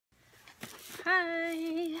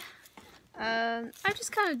I'm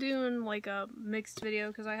just kind of doing like a mixed video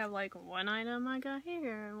because I have like one item I got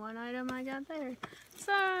here and one item I got there.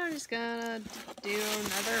 So I'm just gonna do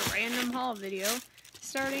another random haul video,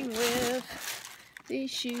 starting with these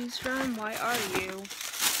shoes from Why Are You?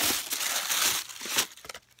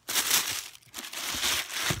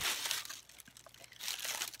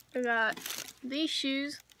 I got these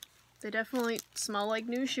shoes. They definitely smell like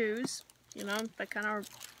new shoes. You know, that kind of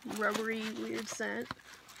rubbery, weird scent.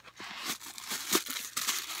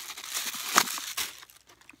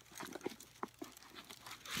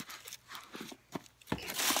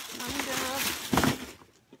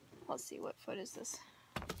 Let's see, what foot is this?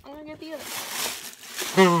 I'm gonna get the other foot.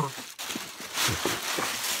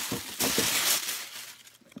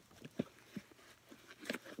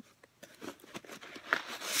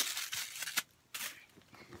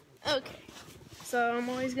 Okay, so I'm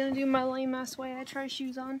always gonna do my lame ass way I try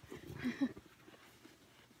shoes on.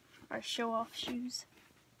 I show off shoes.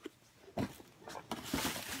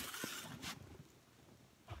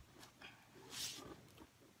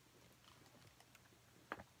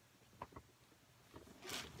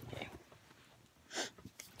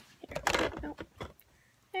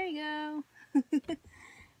 There you go.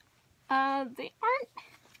 They aren't.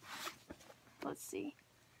 Let's see.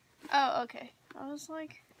 Oh, okay. I was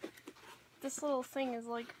like, this little thing is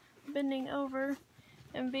like bending over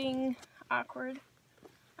and being awkward.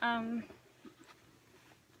 I'm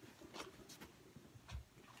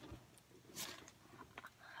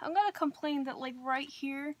gonna complain that like right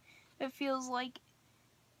here, it feels like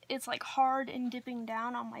it's like hard and dipping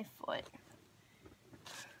down on my foot.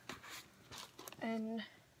 And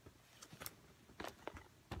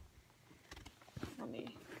let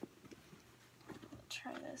me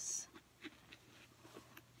try this.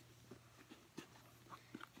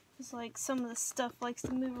 It's like some of the stuff likes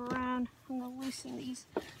to move around. I'm gonna loosen these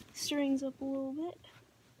strings up a little bit.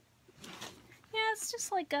 Yeah, it's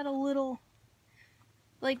just like got a little,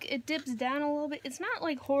 like it dips down a little bit. It's not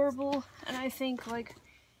like horrible, and I think like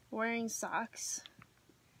wearing socks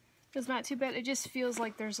is not too bad. It just feels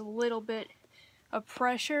like there's a little bit of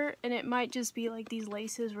pressure, and it might just be like these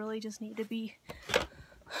laces really just need to be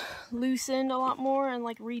loosened a lot more and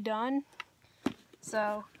like redone.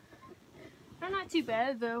 So they're not too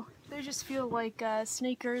bad though. They just feel like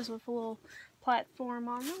sneakers with a little platform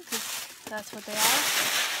on them, because that's what they are.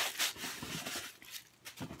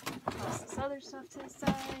 Toss this other stuff to the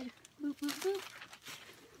side. Boop, boop, boop.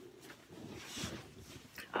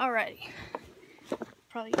 Alrighty.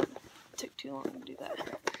 Probably took too long to do that.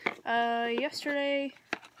 Yesterday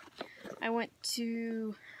I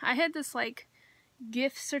had this like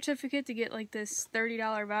gift certificate to get like this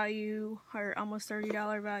 $30 value, or almost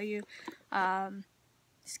 $30 value,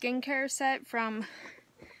 skincare set from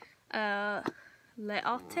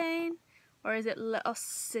L'Occitane, or is it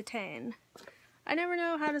L'Occitane? I never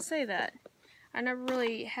know how to say that. I never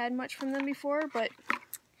really had much from them before, but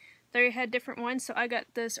they had different ones, so I got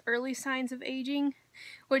this Early Signs of Aging,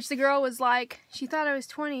 which the girl was like, she thought I was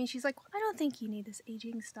 20, and she's like, well, I don't think you need this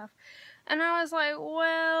aging stuff. And I was like,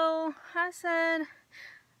 well, I said,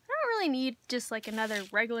 I don't really need just like another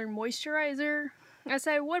regular moisturizer. I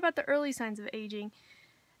said, what about the early signs of aging?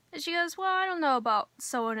 And she goes, well, I don't know about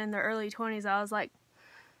someone in their early 20s. I was like,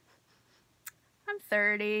 I'm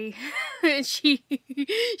 30. And she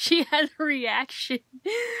had a reaction.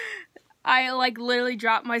 I like literally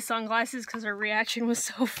dropped my sunglasses because her reaction was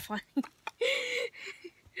so funny.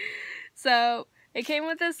 So it came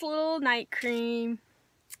with this little night cream,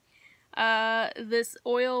 this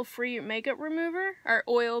oil-free makeup remover, or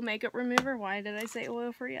oil makeup remover. Why did I say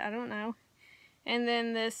oil-free? I don't know. And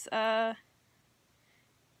then this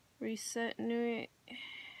Reset New.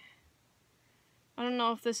 I don't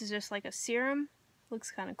know if this is just like a serum.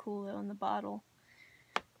 Looks kind of cool though in the bottle.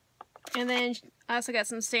 And then I also got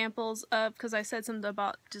some samples of, because I said something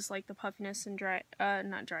about just like the puffiness and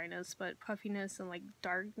not dryness, but puffiness and like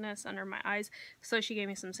darkness under my eyes. So she gave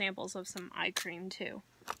me some samples of some eye cream too,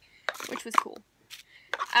 which was cool.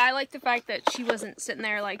 I like the fact that she wasn't sitting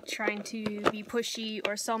there like trying to be pushy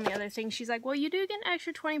or sell me other things. She's like, well, you do get an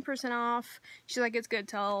extra 20% off. She's like, it's good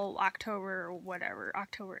till October or whatever,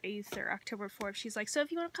 October 8th or October 4th. She's like, so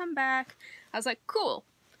if you want to come back. I was like, cool.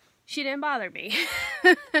 She didn't bother me.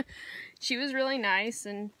 She was really nice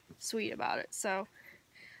and sweet about it. So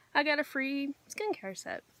I got a free skincare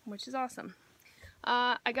set, which is awesome.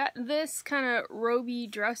 I got this kind of roby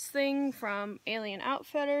dress thing from Alien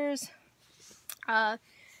Outfitters. My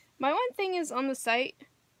one thing is, on the site,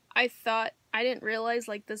 I didn't realize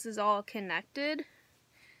like this is all connected.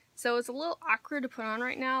 So it's a little awkward to put on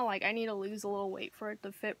right now. Like I need to lose a little weight for it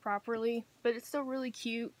to fit properly, but it's still really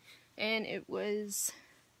cute. and it was,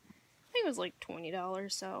 I think it was like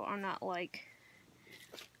 $20, so I'm not like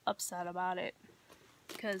upset about it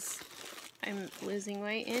because I'm losing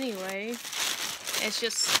weight anyway. It's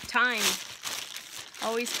just time,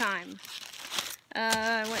 always time.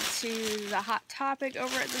 I went to the Hot Topic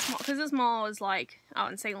over at this mall, because this mall is like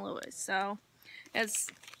out in St. Louis, so it's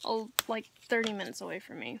like 30 minutes away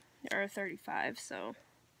from me, or 35, so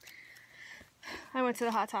I went to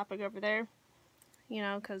the Hot Topic over there, you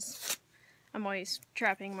know, because I'm always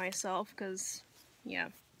trapping myself, because, yeah.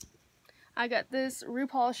 I got this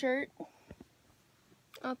RuPaul shirt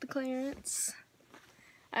out the clearance.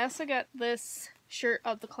 I also got this shirt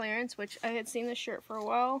out the clearance, which I had seen this shirt for a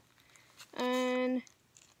while, and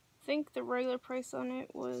I think the regular price on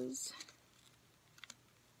it was,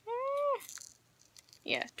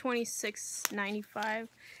 yeah, $26.95,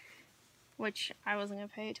 which I wasn't gonna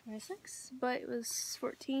pay $26, but it was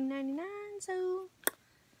 $14.99, so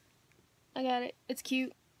I got it. It's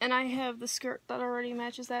cute, and I have the skirt that already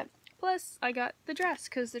matches that. Plus, I got the dress,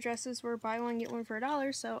 because the dresses were buy one, get one for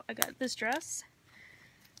 $1, so I got this dress.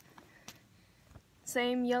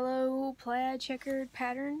 Same yellow plaid checkered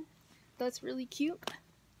pattern. That's really cute.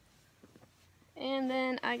 And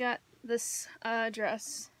then I got this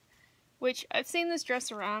dress, which I've seen this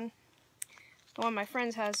dress around. One of my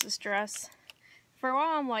friends has this dress. For a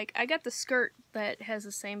while, I'm like, I got the skirt that has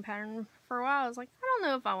the same pattern. For a while, I was like, I don't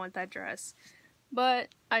know if I want that dress. But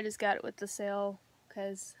I just got it with the sale,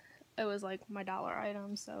 because it was like my dollar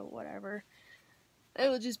item, so whatever. It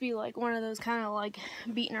would just be like one of those kind of like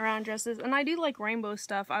beating around dresses. And I do like rainbow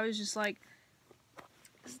stuff. I was just like,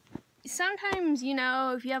 sometimes, you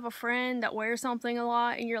know, if you have a friend that wears something a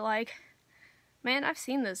lot and you're like, man, I've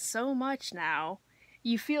seen this so much now.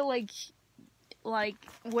 You feel like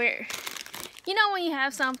where, you know, when you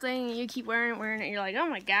have something and you keep wearing it, you're like, oh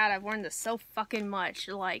my god, I've worn this so fucking much.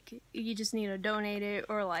 Like, you just need to donate it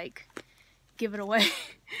or like give it away.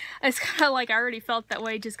 It's kind of like I already felt that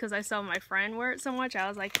way just because I saw my friend wear it so much. I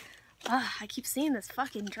was like, ugh, I keep seeing this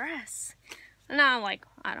fucking dress. And now I'm like,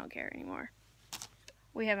 I don't care anymore.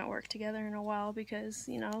 We haven't worked together in a while because,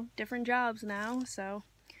 you know, different jobs now, so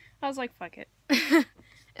I was like, fuck it.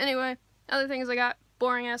 Anyway, other things I got,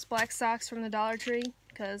 boring ass black socks from the Dollar Tree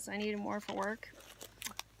because I needed more for work.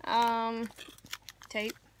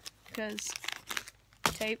 Tape, because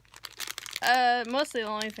tape. Mostly the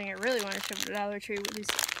only thing I really want to ship to the Dollar Tree were these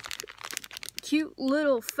cute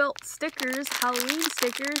little felt stickers, Halloween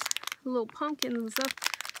stickers, little pumpkins and stuff,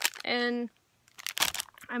 and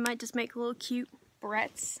I might just make little cute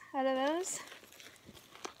barrettes out of those,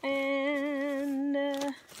 and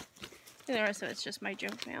the rest of it's just my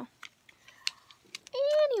junk mail.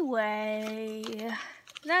 Anyway,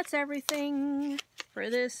 that's everything for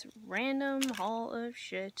this random haul of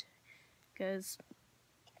shit, because,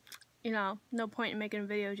 you know, no point in making a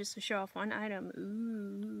video just to show off one item.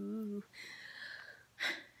 Ooh.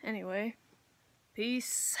 Anyway,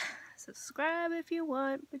 peace. Subscribe if you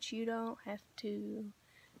want, but you don't have to.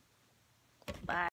 Bye.